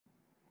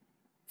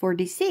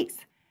46.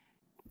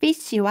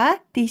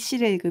 fish와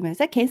dish를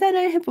읽으면서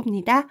계산을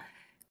해봅니다.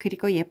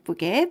 그리고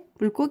예쁘게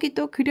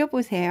물고기도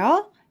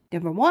그려보세요.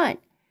 Number 1.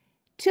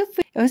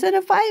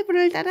 여기서는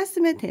 5를 따라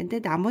쓰면 되는데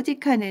나머지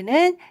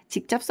칸에는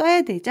직접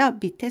써야 되죠.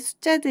 밑에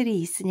숫자들이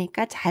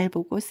있으니까 잘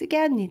보고 쓰게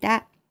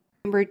합니다.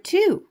 Number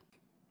 2.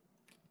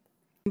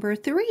 Number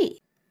 3.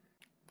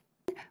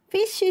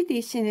 fish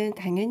dish는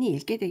당연히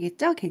읽게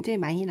되겠죠. 굉장히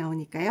많이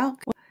나오니까요.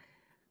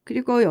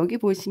 그리고 여기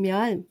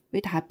보시면 왜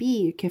답이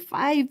이렇게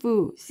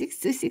 5, 6,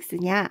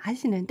 6냐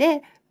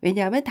하시는데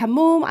왜냐하면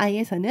단모음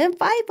I에서는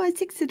 5와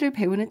 6를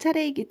배우는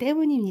차례이기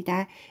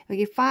때문입니다.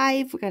 여기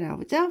 5가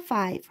나오죠.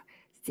 5,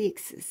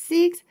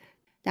 6.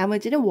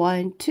 나머지는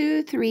 1,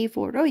 2, 3,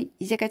 4로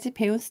이제까지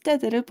배운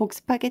숫자들을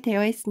복습하게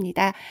되어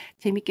있습니다.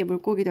 재밌게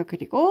물고기도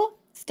그리고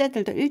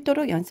숫자들도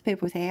읽도록 연습해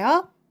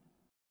보세요.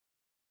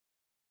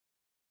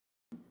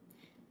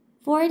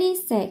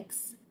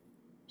 46.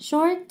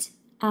 Short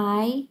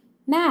I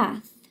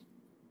math.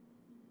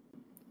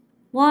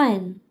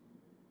 1.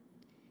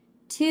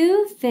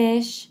 2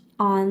 fish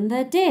on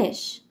the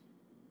dish.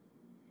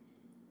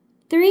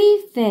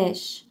 3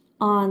 fish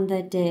on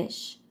the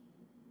dish.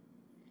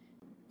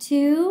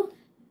 2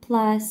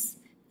 plus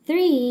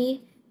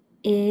 3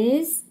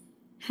 is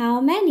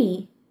how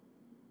many?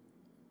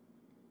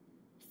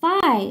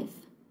 5.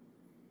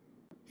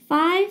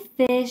 5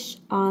 fish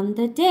on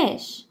the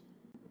dish.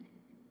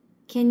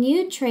 Can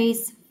you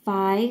trace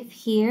 5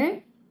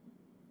 here?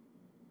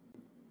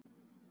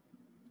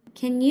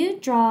 Can you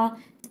draw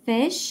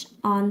fish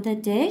on the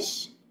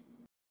dish?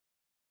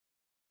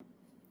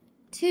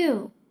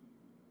 2.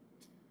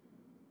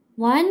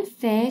 1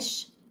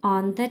 fish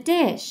on the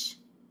dish.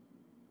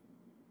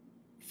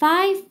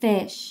 5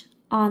 fish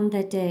on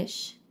the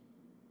dish.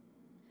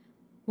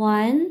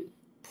 1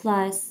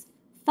 plus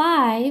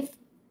 5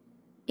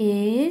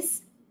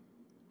 is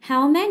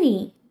how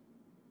many?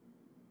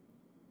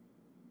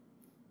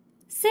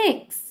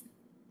 6.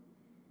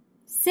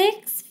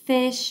 6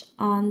 fish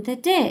on the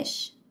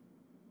dish.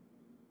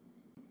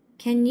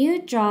 Can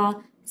you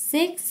draw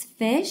 6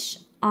 fish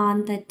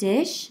on the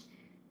dish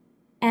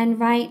and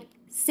write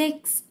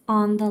 6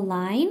 on the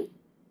line?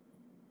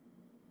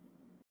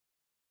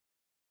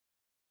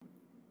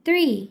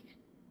 3.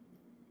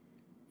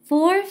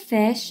 4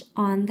 fish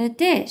on the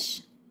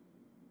dish.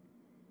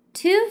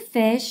 2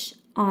 fish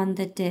on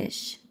the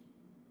dish.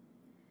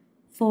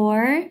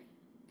 4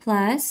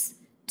 plus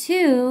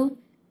 2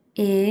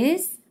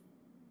 is,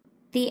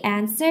 the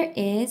answer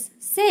is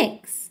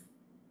 6.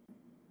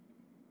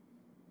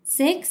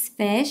 6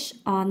 fish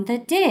on the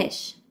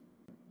dish.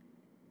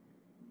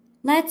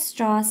 Let's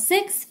draw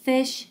 6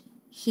 fish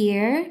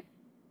here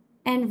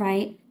and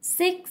write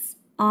 6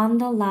 on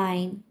the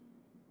line.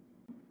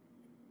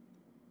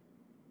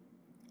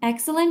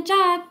 Excellent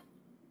job!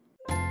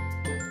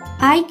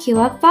 IQ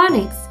Up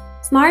Phonics.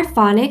 Smart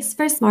phonics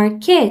for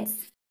smart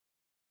kids.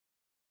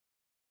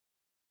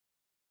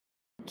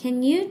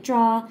 Can you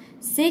draw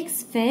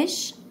 6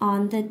 fish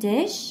on the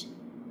dish?